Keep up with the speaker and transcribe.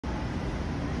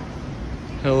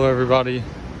Hello everybody.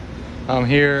 I'm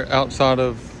here outside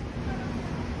of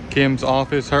Kim's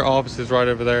office. Her office is right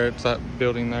over there. It's that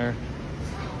building there.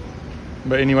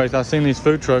 But anyways, I seen these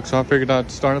food trucks, so I figured I'd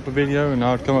start up a video and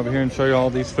I would come over here and show you all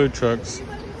these food trucks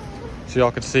so y'all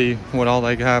could see what all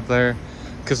they have there.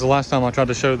 Because the last time I tried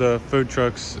to show the food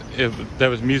trucks,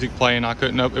 there was music playing. It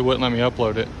wouldn't let me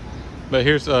upload it. But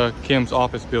here's Kim's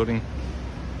office building.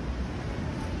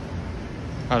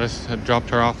 I just had dropped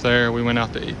her off there. We went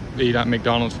out to eat at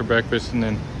McDonald's for breakfast, and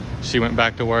then she went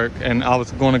back to work. And I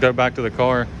was going to go back to the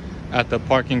car at the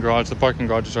parking garage. The parking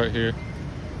garage is right here.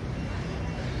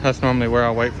 That's normally where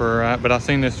I wait for her at. But I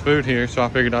seen this food here, so I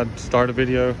figured I'd start a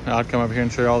video. I'd come over here and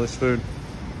show you all this food.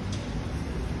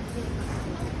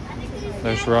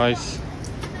 There's rice.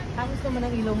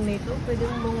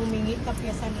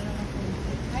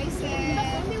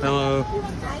 Hello.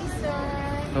 Hi, sir.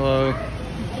 Hello.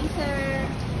 Hi, sir.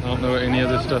 I don't know what any of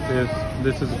this stuff is.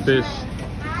 This is fish.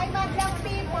 Hi, madlang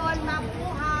people.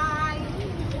 Mabuhay.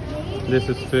 This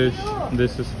is fish.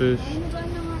 This is fish.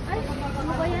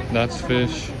 That's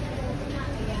fish.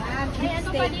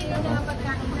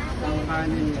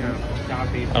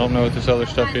 I don't know what this other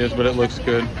stuff is, but it looks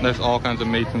good. There's all kinds of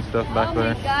meats and stuff back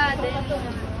there.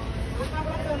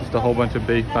 Just a whole bunch of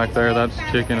beef back there. That's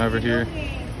chicken over here.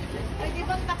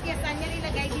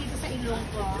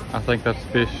 I think that's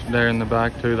fish there in the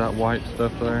back too, that white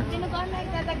stuff there.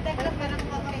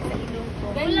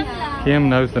 Kim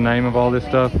knows the name of all this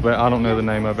stuff, but I don't know the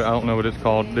name of it. I don't know what it's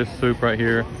called. This soup right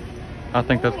here, I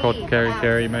think that's called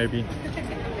kari maybe.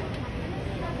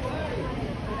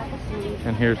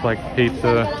 And here's like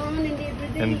pizza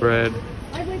and bread.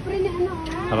 I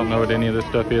don't know what any of this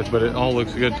stuff is, but it all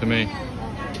looks good to me.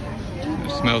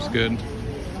 It smells good.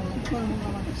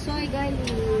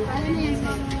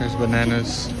 There's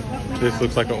bananas. This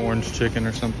looks like an orange chicken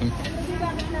or something.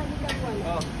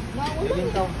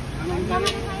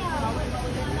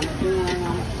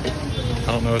 I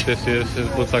don't know what this is.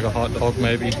 It looks like a hot dog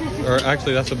maybe. Or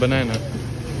actually that's a banana.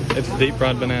 It's a deep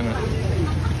fried banana.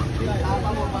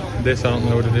 This, I don't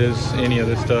know what it is, any of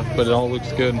this stuff, but it all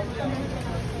looks good.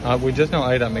 We just now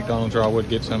ate at McDonald's, or I would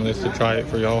get some of this to try it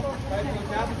for y'all.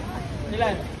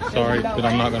 Sorry, but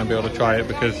I'm not going to be able to try it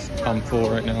because I'm full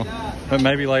right now. But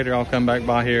maybe later I'll come back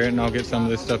by here and I'll get some of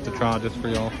this stuff to try just for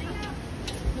y'all.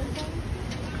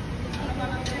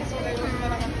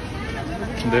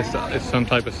 This is some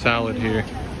type of salad here.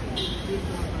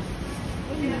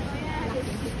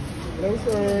 Hello,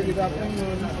 sir. Good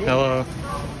afternoon. Hello.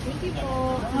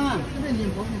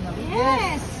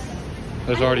 Yes.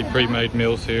 There's already pre-made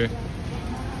meals here.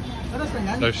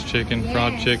 There's chicken,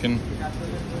 fried chicken.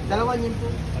 I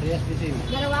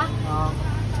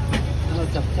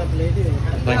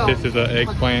think this is an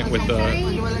eggplant with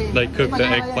they cook the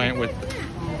eggplant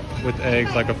with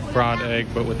eggs, like a fried egg,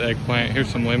 but with eggplant. Here's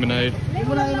some lemonade.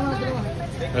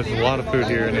 There's a lot of food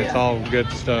here, and it's all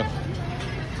good stuff.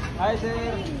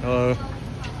 Hello.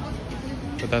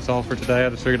 But that's all for today. I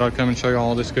just figured I'd come and show you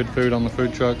all this good food on the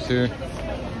food trucks here.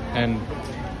 And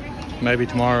maybe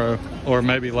tomorrow, or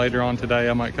maybe later on today,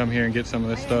 I might come here and get some of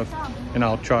this stuff, and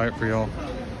I'll try it for y'all.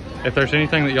 If there's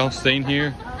anything that y'all seen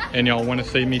here and y'all want to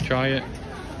see me try it,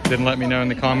 then let me know in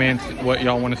the comments what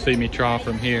y'all want to see me try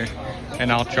from here,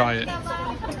 and I'll try it.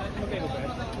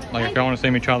 Like if y'all want to see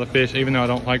me try the fish, even though I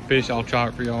don't like fish, I'll try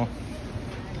it for y'all.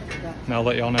 And I'll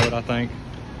let y'all know what I think.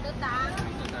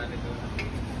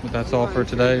 But that's all for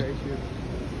today,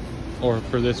 or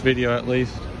for this video at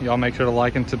least. Y'all make sure to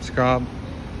like and subscribe.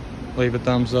 Leave a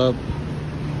thumbs up.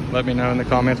 Let me know in the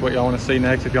comments what y'all want to see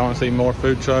next. If y'all want to see more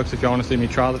food trucks, if y'all want to see me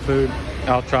try the food,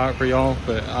 I'll try it for y'all.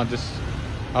 But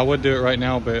I would do it right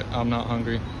now, but I'm not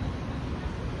hungry.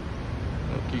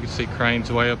 Look, you can see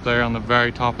cranes way up there on the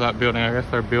very top of that building. I guess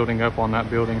they're building up on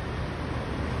that building.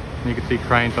 And you can see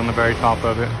cranes on the very top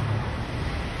of it.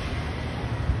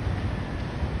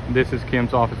 This is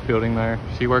Kim's office building there.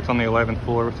 She works on the 11th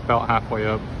floor. It's about halfway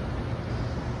up.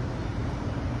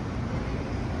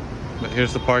 But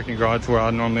here's the parking garage where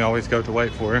I normally always go to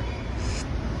wait for her.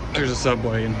 There's a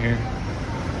Subway in here.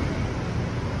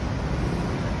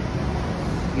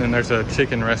 And then there's a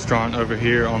chicken restaurant over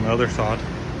here on the other side.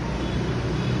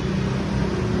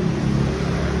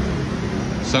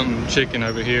 Something chicken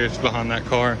over here is behind that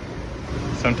car.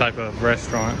 Some type of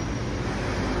restaurant.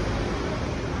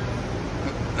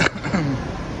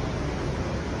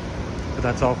 But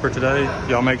that's all for today.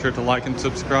 Y'all make sure to like and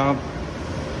subscribe.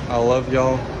 I love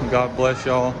y'all. God bless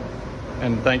y'all.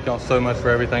 And thank y'all so much for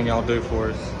everything y'all do for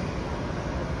us.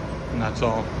 And that's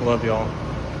all. Love y'all.